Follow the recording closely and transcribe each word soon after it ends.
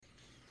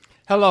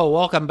Hello,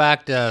 welcome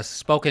back to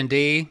Spoken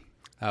D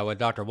with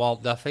Dr.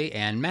 Walt Duffy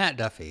and Matt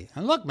Duffy.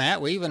 And look,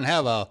 Matt, we even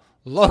have a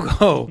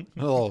logo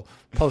little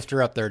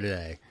poster up there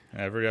today.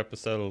 Every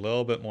episode a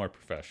little bit more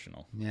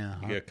professional. Yeah.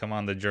 You gotta come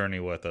on the journey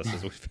with us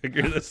as we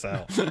figure this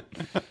out.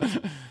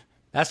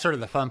 That's sort of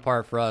the fun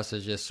part for us,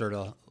 is just sort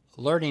of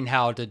learning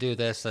how to do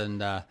this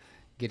and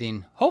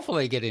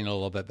hopefully getting a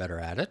little bit better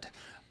at it.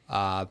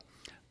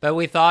 But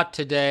we thought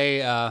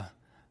today,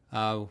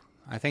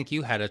 I think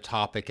you had a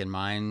topic in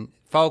mind.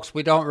 Folks,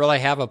 we don't really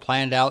have a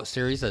planned out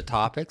series of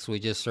topics. We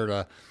just sort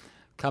of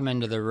come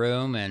into the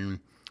room and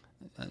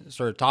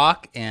sort of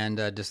talk and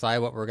decide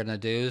what we're going to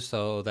do,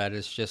 so that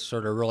it's just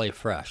sort of really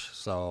fresh.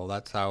 So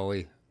that's how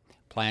we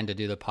plan to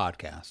do the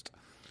podcast.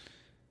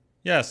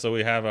 Yeah, so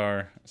we have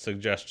our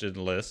suggested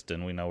list,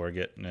 and we know we're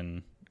getting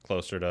in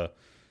closer to,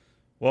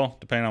 well,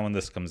 depending on when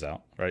this comes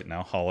out, right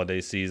now,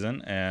 holiday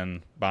season,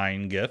 and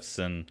buying gifts,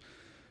 and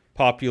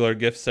popular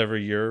gifts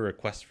every year,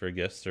 requests for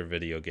gifts or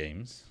video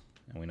games.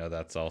 And we know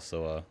that's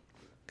also a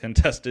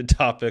contested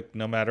topic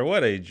no matter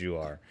what age you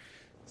are.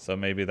 So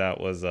maybe that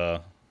was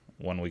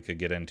one we could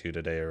get into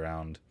today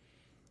around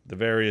the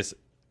various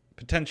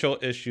potential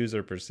issues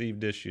or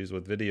perceived issues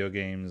with video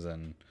games,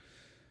 and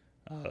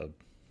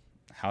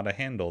how to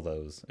handle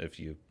those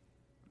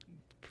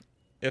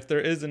if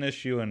there is an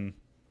issue,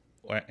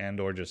 and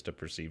or just a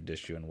perceived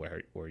issue, and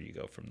where you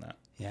go from that.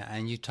 Yeah,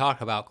 and you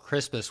talk about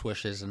Christmas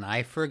wishes, and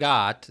I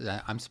forgot.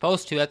 I'm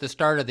supposed to, at the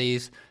start of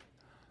these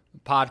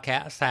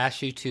podcasts,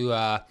 ask you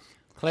to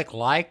click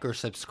like or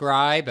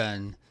subscribe,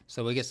 and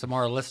so we get some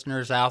more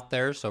listeners out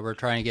there. So we're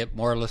trying to get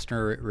more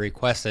listener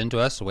requests into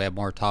us, so we have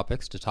more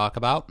topics to talk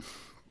about.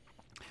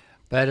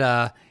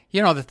 But,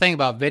 the thing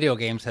about video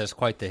games has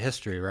quite the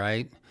history,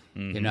 right?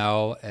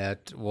 Mm-hmm.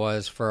 It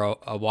was for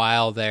a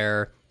while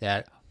there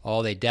that,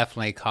 they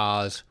definitely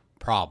cause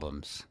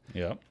problems.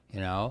 Yeah.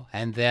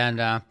 And then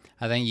I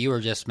think you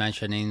were just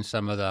mentioning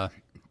some of the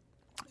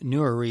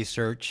newer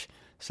research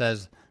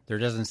says there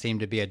doesn't seem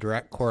to be a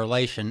direct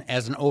correlation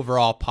as an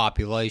overall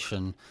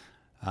population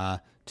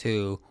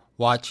to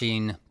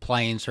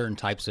playing certain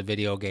types of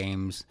video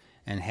games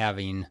and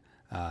having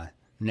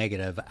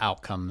negative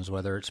outcomes,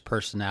 whether it's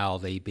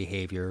personality,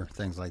 behavior,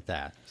 things like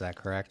that. Is that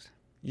correct?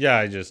 Yeah,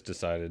 I just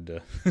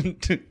decided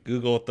to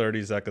Google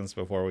 30 seconds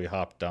before we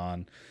hopped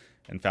on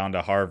and found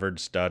a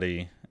Harvard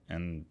study,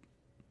 and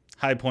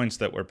high points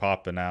that were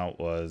popping out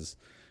was,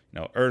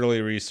 early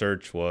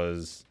research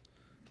was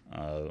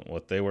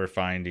what they were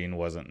finding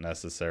wasn't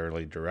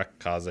necessarily direct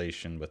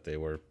causation, but they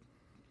were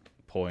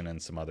pulling in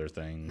some other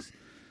things.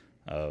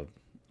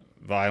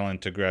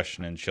 Violent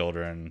aggression in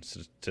children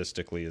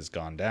statistically has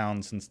gone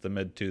down since the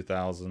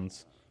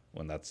mid-2000s,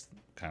 when that's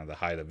kind of the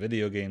height of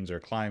video games are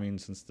climbing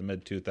since the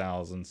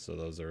mid-2000s, so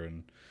those are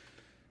in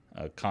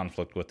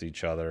conflict with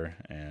each other.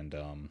 And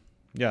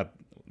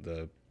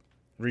the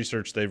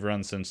research they've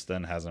run since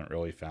then hasn't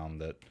really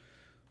found that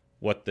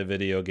what the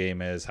video game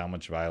is, how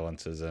much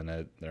violence is in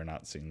it, they're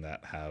not seeing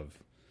that have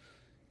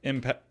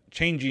impact,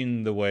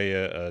 changing the way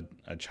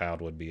a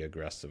child would be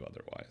aggressive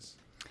otherwise.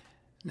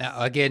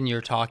 Now, again, you're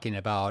talking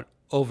about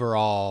the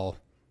overall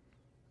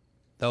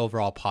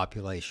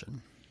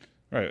population.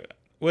 Right.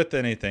 With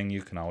anything,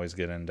 you can always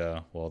get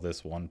into,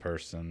 this one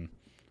person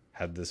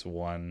had this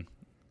one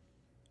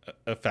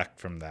effect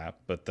from that.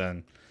 But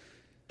then,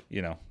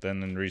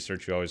 then in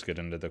research, you always get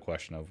into the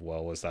question of,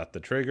 was that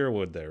the trigger?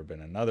 Would there have been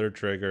another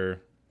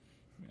trigger?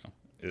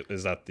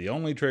 Is that the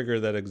only trigger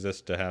that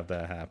exists to have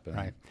that happen?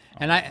 Right.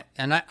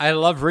 And I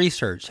love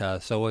research.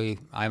 So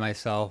I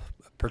myself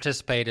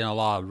participate in a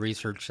lot of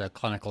research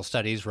clinical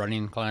studies,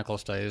 running clinical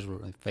studies,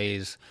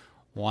 phase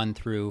 1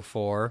 through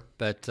 4.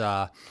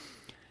 But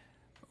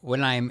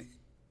when I'm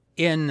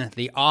in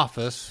the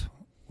office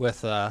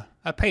with a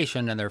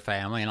patient and their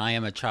family, and I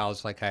am a child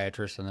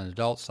psychiatrist and an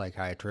adult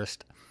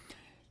psychiatrist,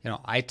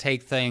 I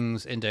take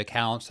things into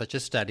account, such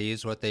as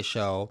studies, what they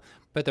show,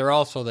 but there are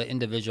also the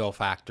individual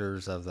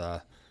factors of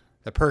the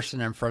person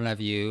in front of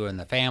you and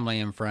the family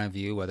in front of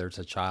you, whether it's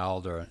a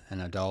child or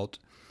an adult.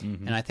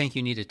 Mm-hmm. And I think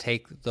you need to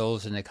take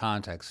those into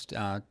context.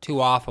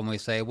 Too often we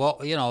say,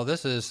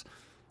 this is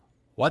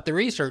what the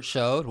research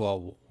showed.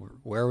 Well,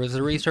 where was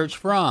the research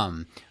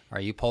from? Are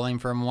you pulling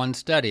from one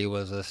study?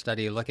 Was a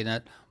study looking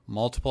at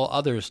multiple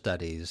other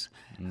studies?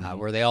 Mm-hmm.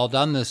 Were they all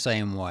done the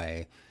same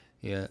way?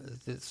 Yeah.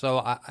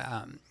 So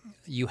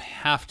you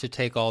have to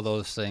take all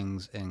those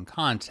things in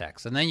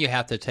context. And then you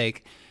have to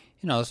take,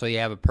 so you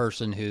have a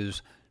person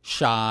who's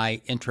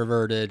shy,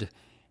 introverted,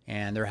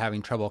 and they're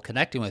having trouble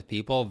connecting with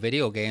people.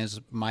 Video games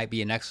might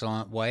be an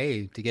excellent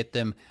way to get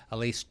them at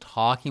least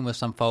talking with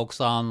some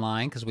folks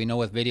online, because we know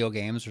with video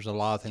games there's a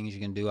lot of things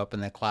you can do up in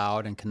the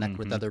cloud and connect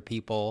with other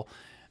people,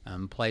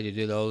 play to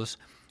do those.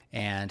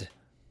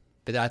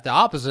 But at the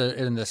opposite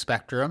end of the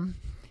spectrum,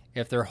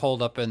 if they're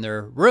holed up in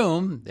their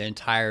room the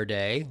entire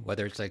day,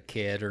 whether it's a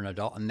kid or an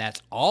adult, and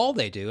that's all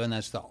they do, and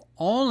that's the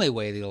only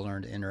way they'll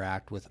learn to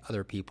interact with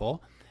other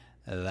people,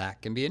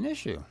 that can be an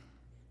issue.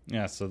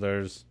 Yeah, so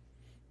there's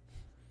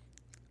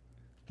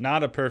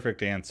not a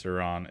perfect answer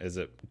on is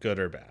it good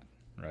or bad,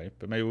 right?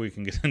 But maybe we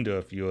can get into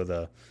a few of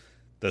the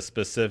the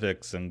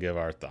specifics and give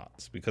our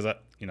thoughts, because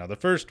the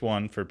first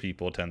one for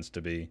people tends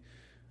to be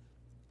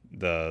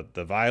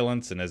the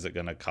violence, and is it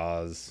going to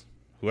cause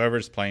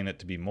whoever's playing it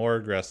to be more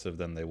aggressive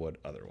than they would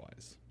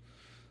otherwise.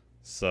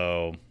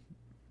 So,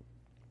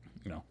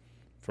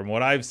 from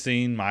what I've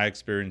seen, my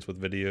experience with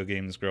video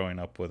games growing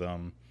up with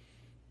them,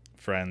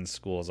 friends,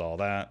 schools, all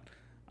that,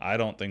 I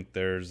don't think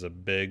there's a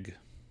big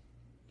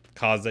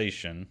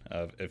causation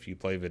of if you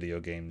play video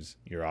games,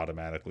 you're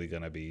automatically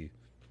going to be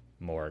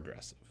more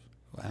aggressive.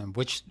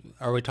 Which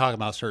are we talking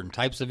about? Certain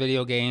types of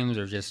video games,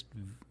 or just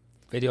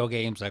video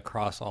games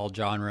across all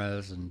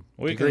genres and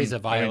degrees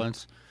of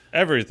violence?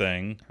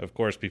 Everything. Of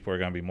course, people are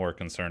going to be more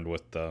concerned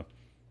with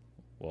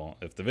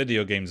if the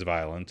video game's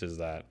violent, is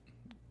that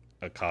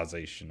a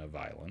causation of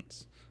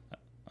violence?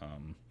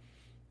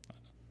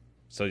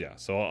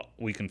 So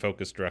we can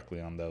focus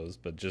directly on those,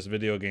 but just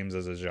video games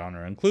as a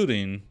genre,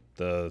 including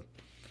the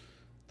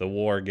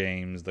war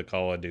games, the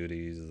Call of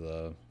Duties,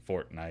 the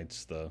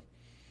Fortnites, the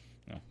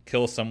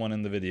kill someone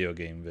in the video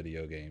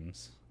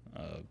games.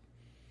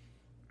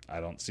 I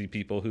don't see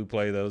people who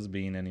play those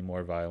being any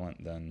more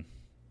violent than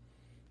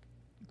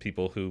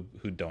people who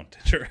don't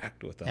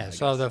interact with them. Yeah,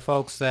 so the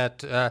folks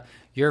that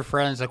your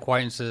friends,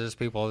 acquaintances,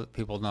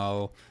 people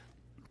know,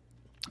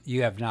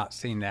 you have not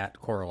seen that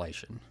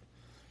correlation.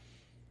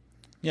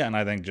 Yeah, and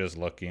I think just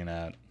looking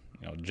at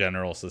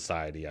general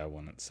society, I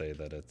wouldn't say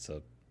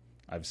that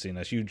I've seen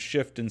a huge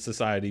shift in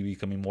society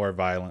becoming more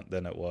violent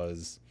than it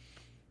was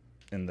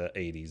in the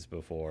 80s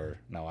before.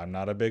 Now, I'm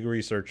not a big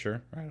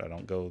researcher, right? I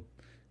don't go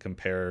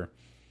compare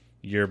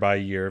year by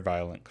year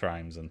violent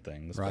crimes and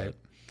things. Right.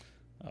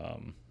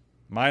 But,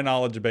 my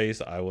knowledge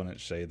base, I wouldn't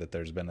say that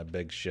there's been a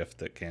big shift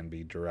that can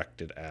be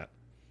directed at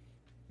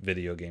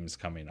video games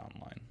coming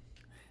online.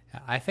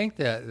 I think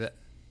the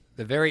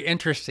very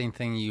interesting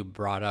thing you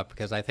brought up,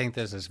 because I think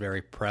this is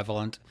very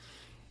prevalent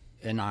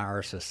in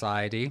our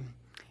society,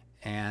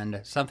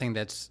 and something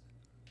that's,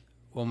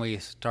 when we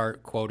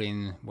start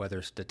quoting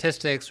whether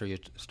statistics or you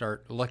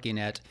start looking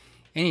at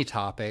any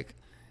topic,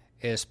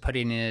 is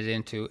putting it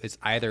into it's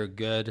either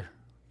good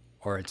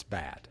or it's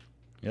bad.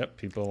 Yep,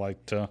 people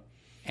like to.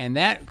 And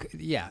that,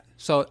 yeah.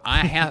 So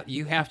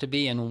you have to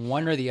be in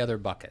one or the other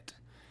bucket,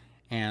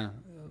 and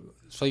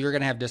so you're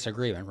going to have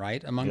disagreement,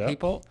 right, among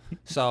people.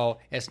 So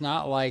it's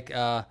not like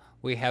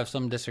we have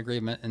some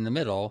disagreement in the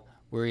middle.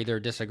 We're either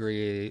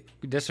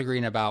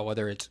disagreeing about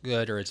whether it's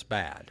good or it's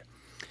bad.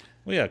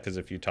 Well, yeah, because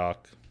if you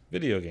talk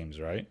video games,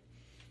 right,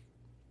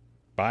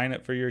 buying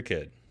it for your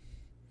kid,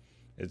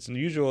 it's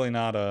usually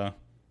not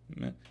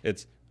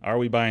are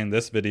we buying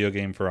this video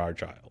game for our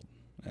child?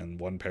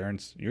 And one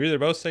parent's, you're either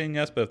both saying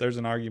yes, but if there's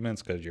an argument,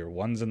 it's because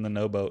one's in the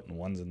no boat and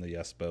one's in the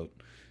yes boat.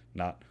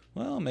 Not,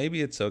 well,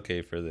 maybe it's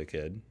okay for the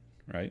kid,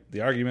 right?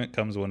 The argument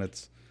comes when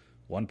it's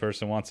one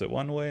person wants it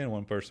one way and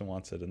one person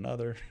wants it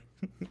another.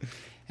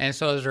 And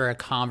so is there a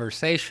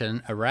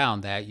conversation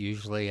around that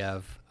usually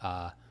of,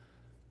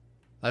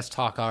 let's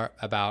talk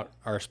about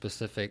our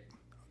specific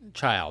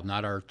child,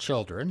 not our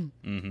children,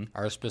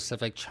 our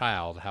specific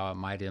child, how it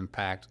might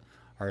impact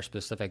our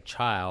specific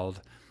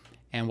child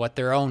and what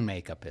their own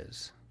makeup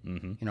is.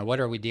 What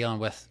are we dealing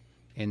with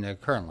in the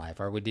current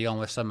life? Are we dealing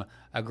with some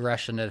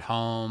aggression at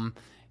home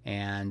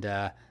and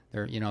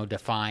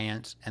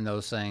defiance and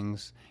those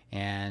things?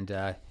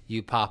 And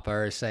you, Papa,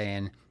 are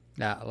saying,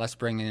 let's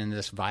bring in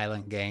this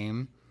violent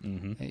game.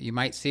 You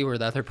might see where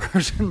the other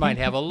person might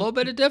have a little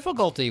bit of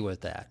difficulty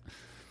with that.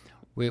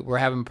 We're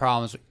having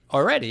problems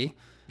already.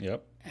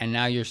 Yep. And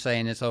now you're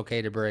saying it's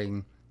okay to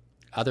bring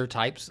other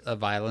types of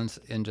violence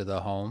into the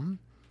home.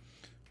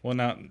 Well,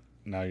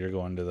 now you're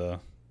going to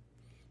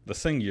the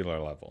singular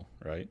level,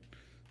 right?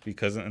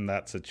 Because in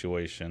that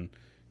situation,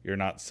 you're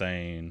not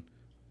saying,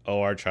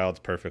 oh, our child's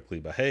perfectly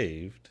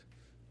behaved,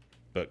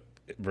 but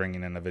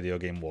bringing in a video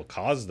game will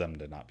cause them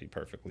to not be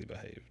perfectly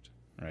behaved,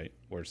 right?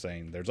 We're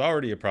saying there's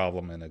already a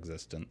problem in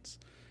existence.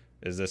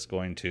 Is this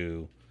going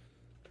to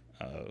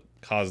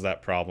cause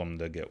that problem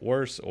to get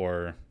worse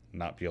or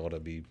not be able to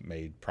be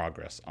made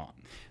progress on?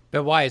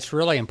 But why it's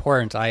really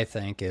important, I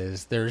think,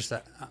 is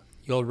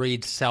you'll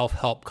read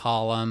self-help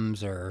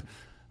columns or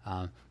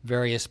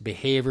various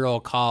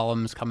behavioral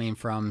columns coming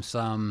from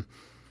some,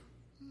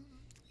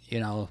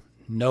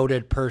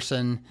 noted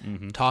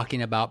person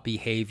talking about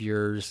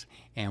behaviors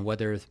and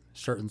whether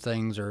certain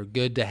things are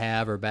good to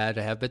have or bad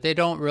to have, but they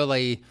don't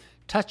really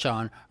touch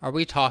on, are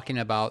we talking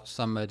about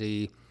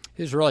somebody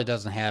who really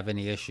doesn't have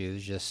any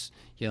issues, just,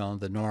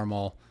 the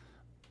normal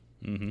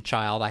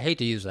child. I hate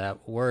to use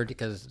that word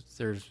because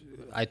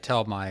I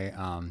tell my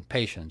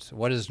patients,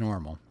 what is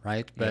normal,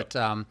 right? But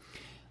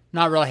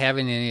not really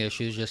having any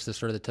issues, just the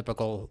sort of the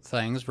typical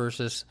things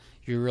versus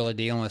you're really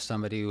dealing with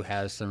somebody who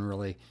has some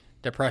really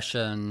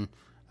depression,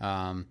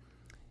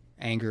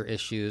 anger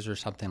issues or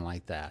something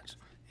like that.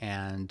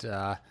 And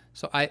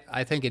so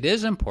I think it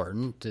is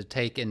important to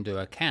take into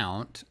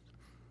account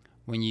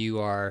when you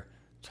are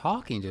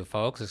talking to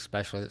folks,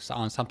 especially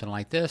on something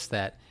like this,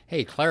 that,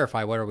 hey,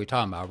 clarify, what are we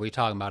talking about? Are we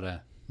talking about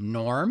a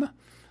norm?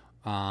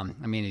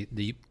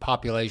 The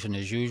population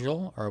as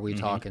usual, or are we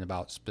talking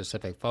about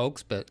specific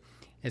folks? But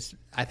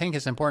I think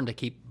it's important to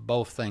keep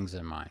both things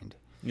in mind.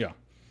 Yeah.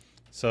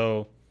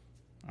 So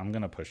I'm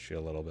going to push you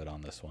a little bit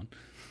on this one.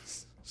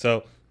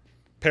 So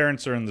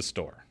parents are in the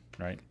store,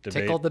 right?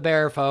 Tickle the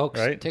bear, folks.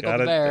 Right? Tickle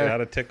the bear.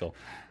 Gotta tickle.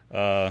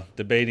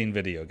 Debating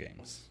video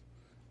games.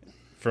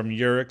 From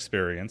your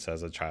experience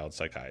as a child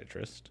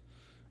psychiatrist,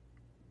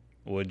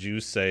 would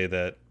you say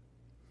that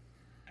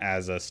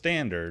as a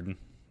standard,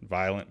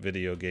 violent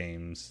video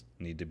games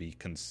need to be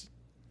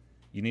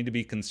you need to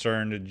be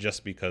concerned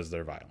just because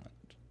they're violent?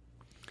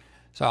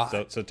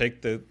 So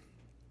take the,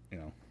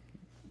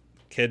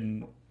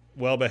 kid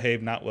well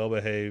behaved, not well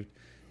behaved.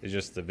 Is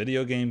just the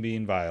video game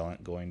being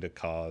violent going to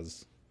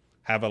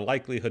have a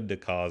likelihood to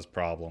cause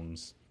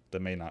problems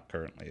that may not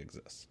currently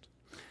exist?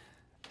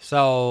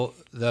 So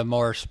the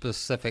more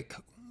specific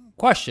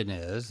question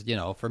is,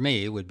 for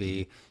me would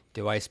be,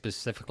 do I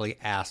specifically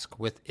ask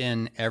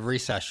within every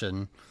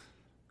session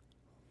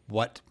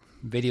what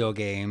video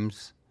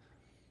games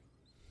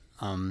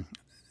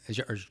is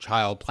your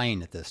child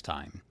playing at this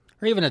time?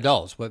 Or even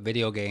adults, what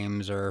video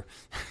games are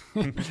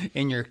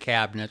in your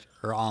cabinet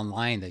or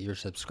online that you're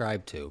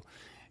subscribed to?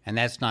 And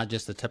that's not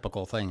just the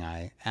typical thing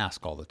I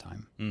ask all the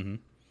time. Mm-hmm.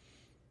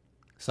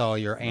 So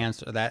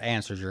that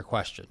answers your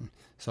question.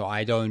 So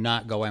I do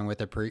not go in with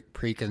a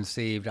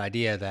preconceived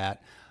idea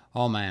that,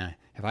 oh man,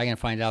 if I can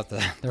find out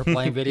that they're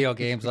playing video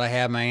games, I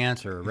have my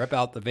answer. Rip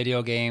out the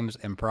video games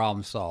and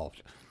problem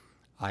solved.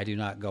 I do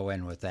not go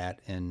in with that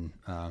in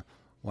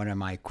one of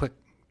my quick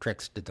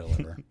tricks to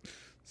deliver.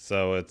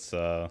 So it's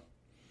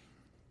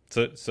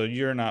so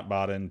you're not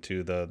bought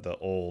into the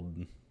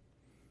old.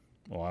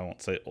 Well, I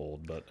won't say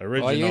old, but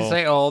original. Well, you can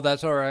say old.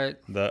 That's all right.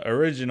 The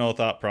original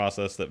thought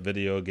process that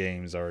video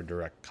games are a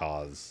direct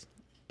cause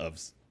of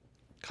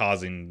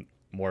causing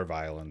more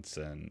violence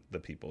in the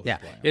people who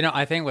play them.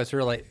 I think what's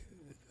really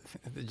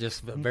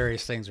just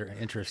various things are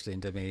interesting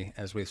to me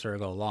as we sort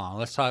of go along.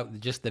 Let's talk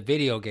just the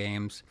video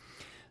games.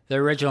 The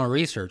original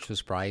research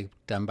was probably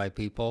done by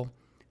people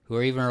who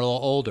are even a little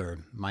older,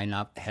 might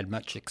not had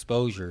much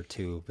exposure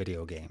to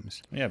video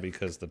games. Yeah,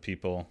 because the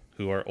people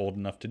who are old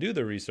enough to do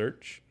the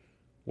research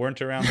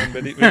weren't around when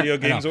video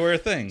games were a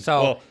thing.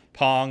 So,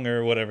 Pong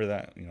or whatever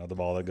the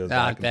ball that goes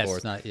back and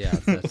forth.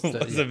 That's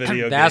was a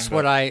video game. That's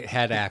what I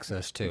had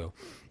access to.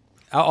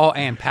 Oh,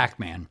 and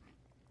Pac-Man.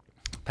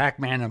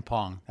 Pac-Man and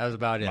Pong. That was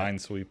about it.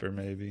 Minesweeper,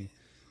 maybe.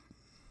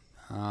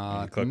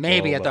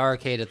 Maybe at the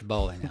arcade at the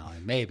bowling alley.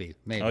 Maybe.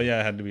 Oh yeah,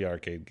 it had to be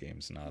arcade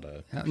games, not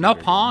a. No,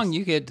 Pong.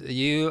 Games.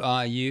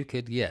 You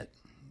could get.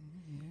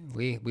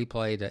 We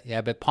played it.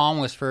 Yeah, but Pong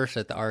was first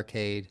at the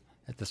arcade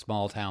at the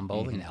small town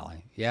bowling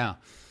alley. Yeah,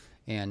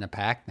 and the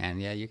Pac-Man.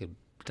 Yeah, you could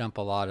dump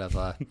a lot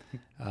of.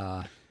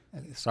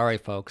 Sorry,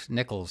 folks,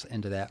 nickels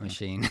into that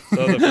machine.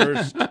 So the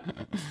first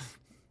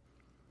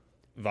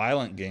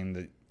violent game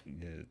that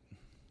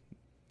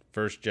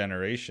first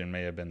generation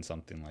may have been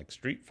something like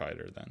Street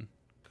Fighter then.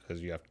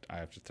 Because I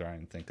have to try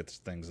and think it's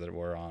things that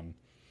were on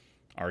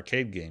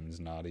arcade games,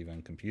 not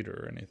even computer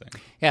or anything.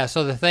 Yeah,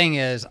 so the thing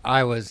is,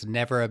 I was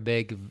never a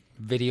big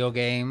video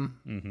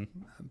game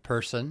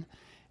person.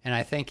 And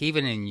I think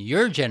even in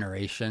your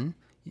generation,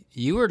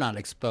 you were not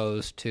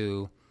exposed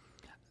to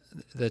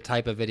the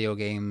type of video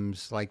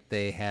games like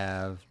they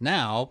have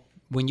now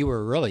when you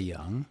were really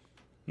young.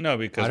 No,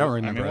 because I don't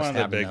remember one of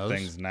the big those.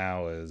 things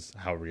now is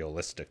how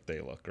realistic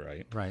they look,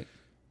 right? Right.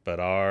 But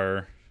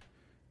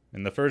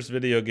in the first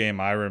video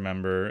game I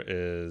remember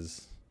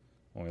is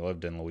when we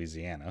lived in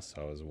Louisiana,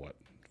 so I was,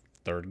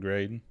 third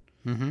grade?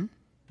 Mm-hmm.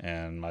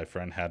 And my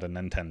friend had a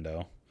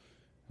Nintendo.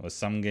 It was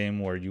some game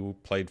where you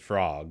played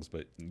frogs,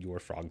 but you were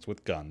frogs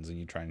with guns, and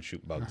you try and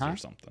shoot bugs or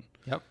something.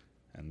 Yep.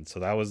 And so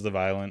that was the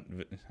violent,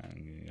 I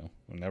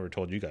never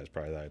told you guys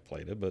probably that I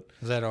played it, but...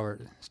 Was that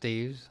over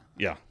Steve's?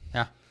 Yeah.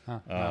 Yeah. Oh,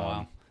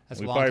 wow.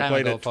 That's we a long probably time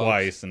played ago, it folks.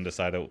 twice and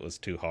decided it was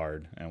too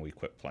hard, and we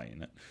quit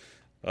playing it.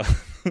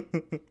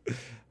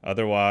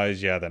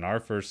 Otherwise, then our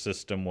first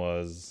system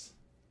was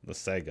the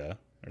Sega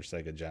or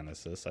Sega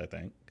Genesis, I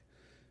think,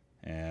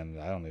 and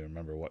I don't even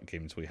remember what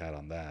games we had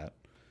on that.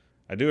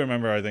 I do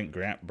remember I think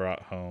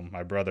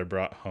my brother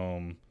brought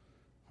home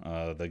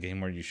the game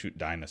where you shoot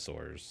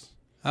dinosaurs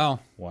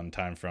one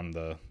time from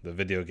the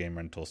video game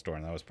rental store,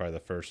 and that was probably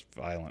the first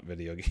violent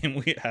video game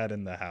we had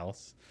in the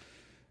house.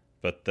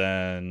 But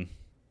then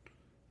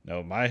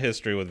no, my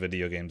history with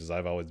video games is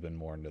I've always been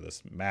more into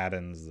this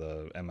Maddens,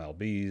 the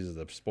MLBs,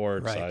 the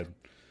sports. Right.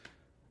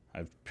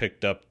 I've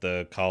picked up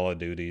the Call of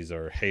Duties,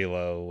 or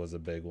Halo was a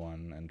big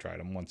one, and tried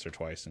them once or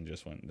twice and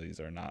just went, these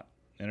are not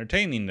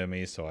entertaining to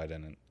me, so I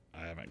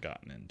haven't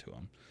gotten into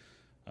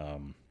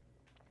them.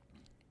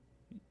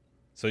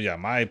 So yeah,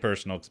 my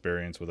personal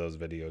experience with those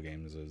video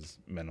games is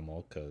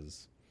minimal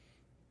because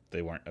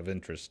they weren't of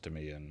interest to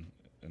me in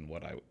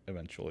what I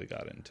eventually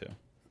got into.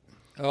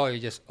 Oh, you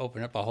just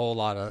open up a whole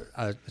lot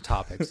of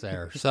topics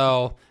there.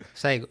 So,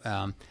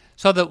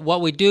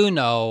 what we do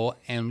know,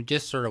 and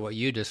just sort of what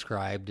you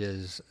described,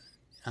 is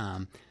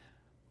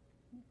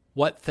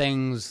what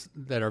things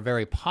that are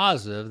very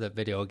positive that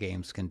video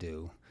games can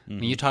do. Mm-hmm.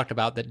 When you talked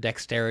about the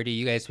dexterity,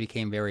 you guys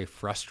became very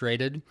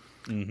frustrated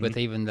with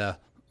even the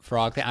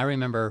frog thing. I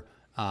remember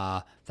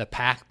the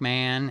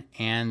Pac-Man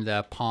and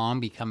the Pong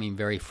becoming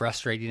very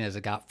frustrating as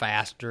it got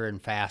faster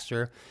and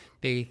faster,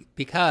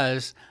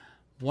 because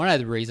one of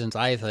the reasons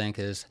I think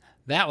is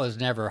that was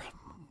never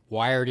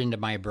wired into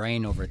my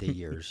brain over the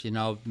years.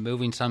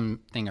 Moving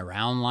something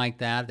around like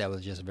that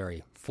was just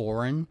very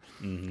foreign.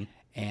 Mm-hmm.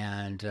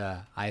 And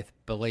I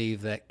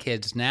believe that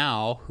kids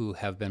now who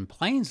have been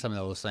playing some of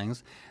those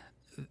things,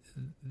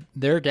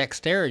 their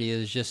dexterity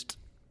is just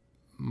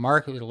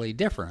markedly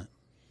different.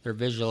 Their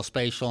visual,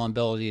 spatial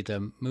ability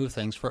to move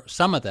things, for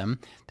some of them,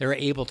 they're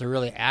able to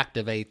really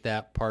activate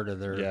that part of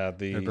their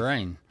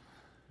brain.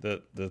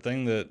 The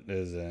thing that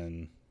is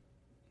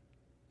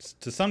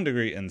to some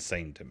degree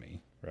insane to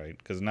me, right?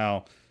 Because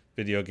now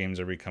video games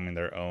are becoming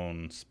their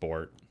own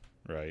sport,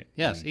 right?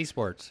 Yes,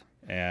 esports.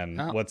 And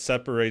what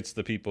separates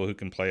the people who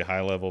can play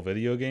high-level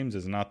video games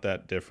is not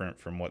that different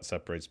from what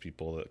separates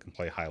people that can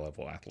play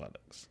high-level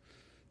athletics.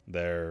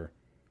 Their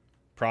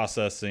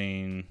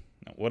processing,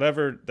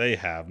 whatever they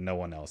have, no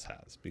one else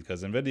has.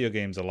 Because in video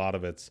games, a lot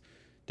of it's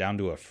down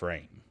to a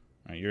frame.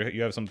 Right?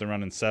 You have something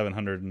running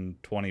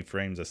 720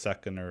 frames a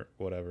second or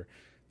whatever.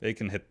 They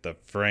can hit the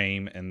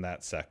frame in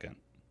that second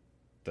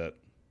that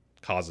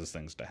causes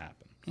things to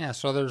happen. Yeah,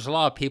 so there's a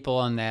lot of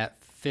people in that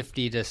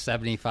 50 to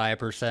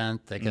 75%.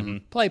 They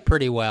can play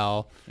pretty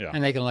well,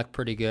 and they can look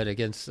pretty good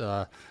against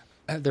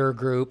their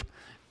group.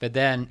 But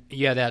then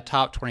you have that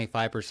top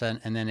 25%,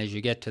 and then as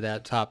you get to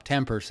that top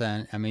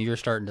 10%, I mean, you're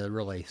starting to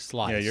really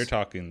slice. Yeah, you're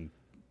talking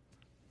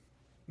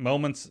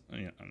moments,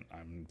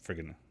 I'm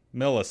forgetting,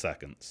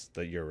 milliseconds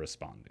that you're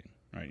responding,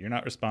 right? You're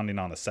not responding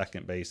on a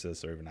second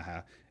basis or even a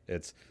half.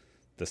 It's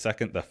the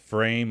second the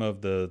frame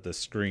of the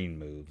screen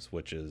moves,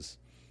 which is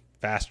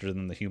faster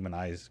than the human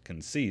eyes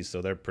can see.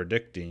 So they're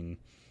predicting,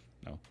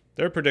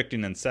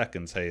 in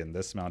seconds, hey, in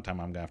this amount of time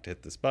I'm going to have to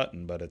hit this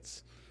button, but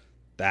it's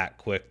that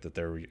quick that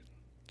their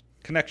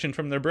connection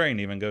from their brain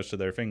even goes to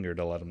their finger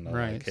to let them know.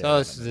 Right. So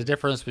it's the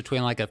difference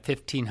between like a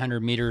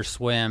 1,500 meter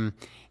swim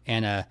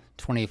and a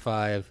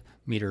 25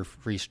 meter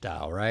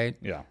freestyle, right?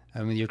 Yeah.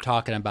 I mean, you're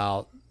talking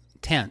about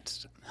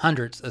tenths,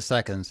 hundreds of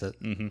seconds that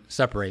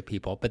separate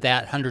people, but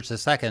that hundreds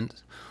of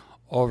seconds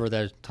over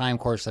the time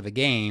course of a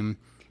game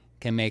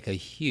can make a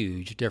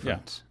huge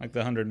difference. Yeah, like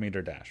the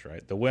 100-meter dash,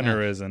 right? The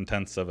winner is in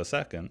tenths of a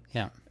second.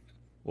 Yeah.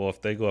 Well,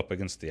 if they go up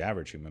against the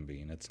average human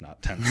being, it's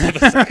not tenths of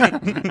a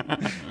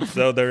second.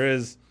 So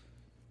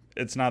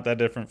it's not that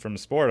different from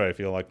sport, I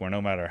feel like, where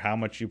no matter how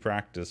much you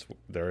practice,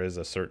 there is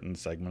a certain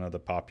segment of the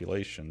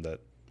population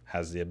that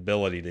has the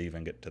ability to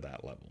even get to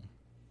that level,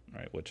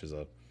 right? Which is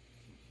a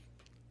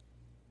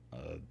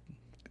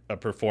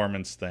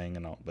performance thing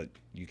and all, but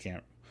you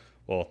can't.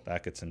 Well,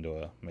 that gets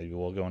into maybe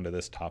we'll go into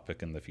this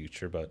topic in the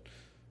future, but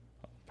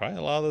probably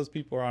a lot of those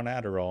people are on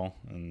Adderall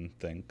and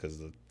think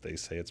because they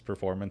say it's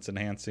performance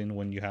enhancing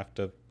when you have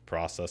to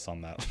process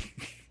on that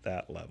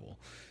that level,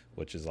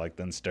 which is like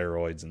then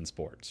steroids in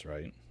sports,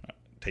 right?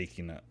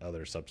 Taking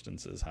other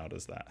substances, how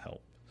does that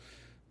help?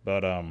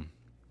 But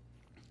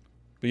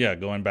yeah,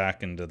 going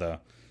back into the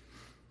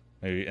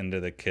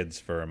kids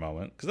for a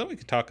moment, because then we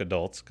could talk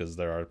adults, because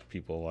there are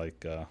people like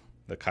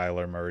the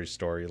Kyler Murray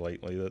story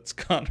lately that's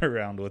gone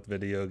around with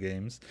video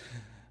games.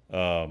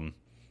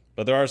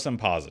 But there are some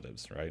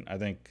positives, right? I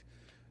think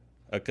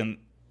I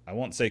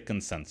won't say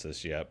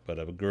consensus yet, but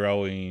a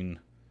growing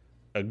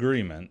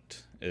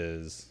agreement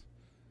is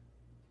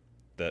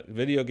that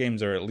video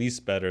games are at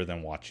least better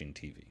than watching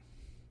TV.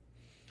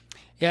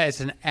 Yeah,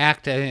 it's an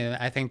act.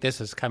 I think this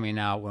is coming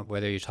out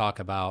whether you talk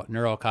about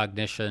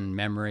neurocognition,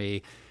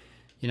 memory.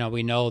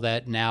 We know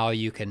that now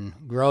you can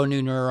grow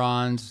new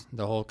neurons,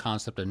 the whole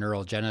concept of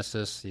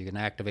neurogenesis. You can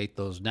activate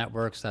those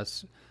networks.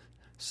 That's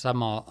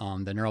some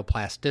the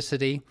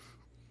neuroplasticity.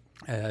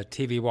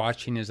 TV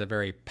watching is a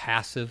very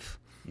passive,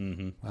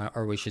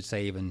 or we should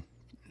say even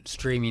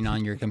streaming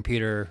on your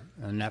computer,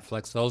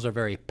 Netflix. Those are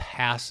very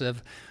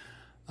passive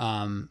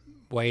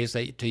ways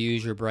to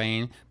use your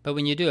brain. But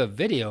when you do a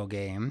video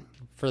game,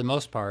 for the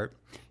most part,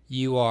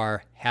 you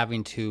are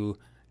having to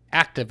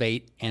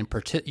activate and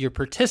you're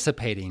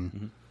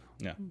participating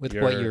with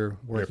what you're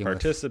working You're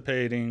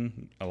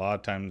participating a lot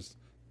of times.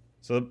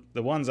 So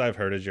the ones I've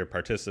heard is you're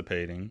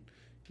participating,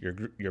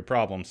 you're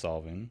problem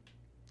solving.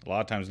 A lot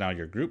of times now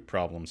you're group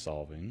problem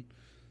solving.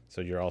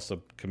 So you're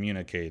also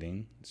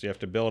communicating. So you have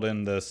to build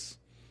in this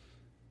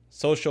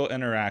social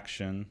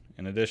interaction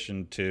in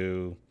addition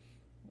to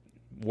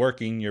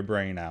working your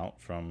brain out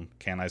from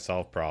can I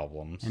solve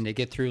problems. And to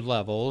get through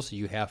levels,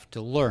 you have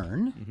to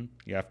learn.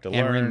 You have to and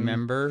learn.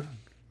 Remember.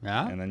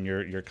 Yeah. And then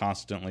you're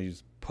constantly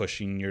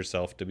pushing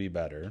yourself to be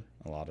better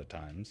a lot of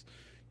times.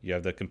 You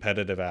have the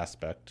competitive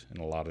aspect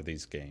in a lot of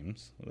these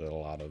games that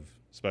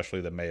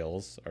especially the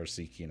males, are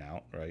seeking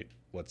out, right?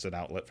 What's an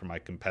outlet for my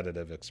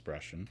competitive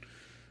expression?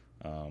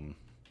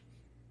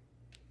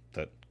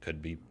 That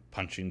could be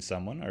punching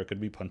someone, or it could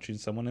be punching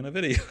someone in a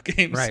video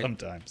game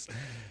sometimes.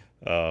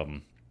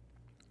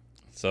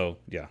 So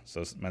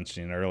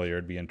mentioning earlier,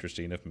 it'd be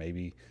interesting if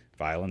maybe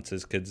violence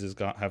as kids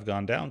have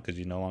gone down because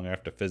you no longer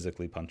have to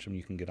physically punch them.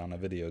 You can get on a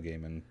video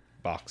game and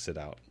box it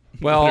out.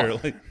 Well,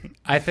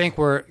 I think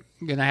we're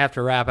going to have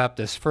to wrap up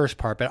this first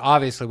part, but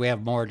obviously we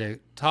have more to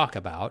talk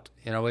about.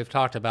 We've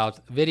talked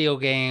about video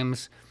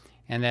games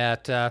and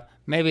that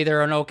maybe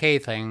they're an okay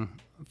thing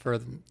for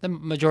the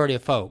majority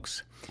of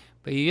folks.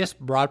 But you just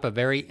brought up a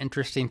very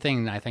interesting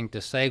thing, I think, to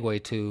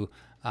segue to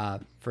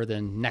for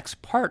the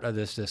next part of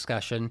this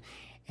discussion,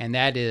 and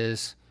that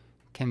is,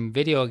 can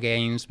video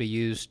games be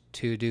used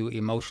to do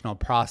emotional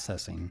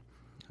processing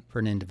for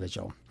an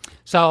individual?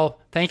 So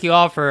thank you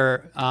all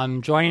for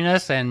joining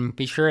us, and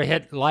be sure to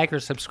hit like or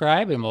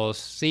subscribe, and we'll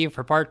see you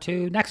for part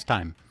 2 next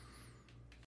time.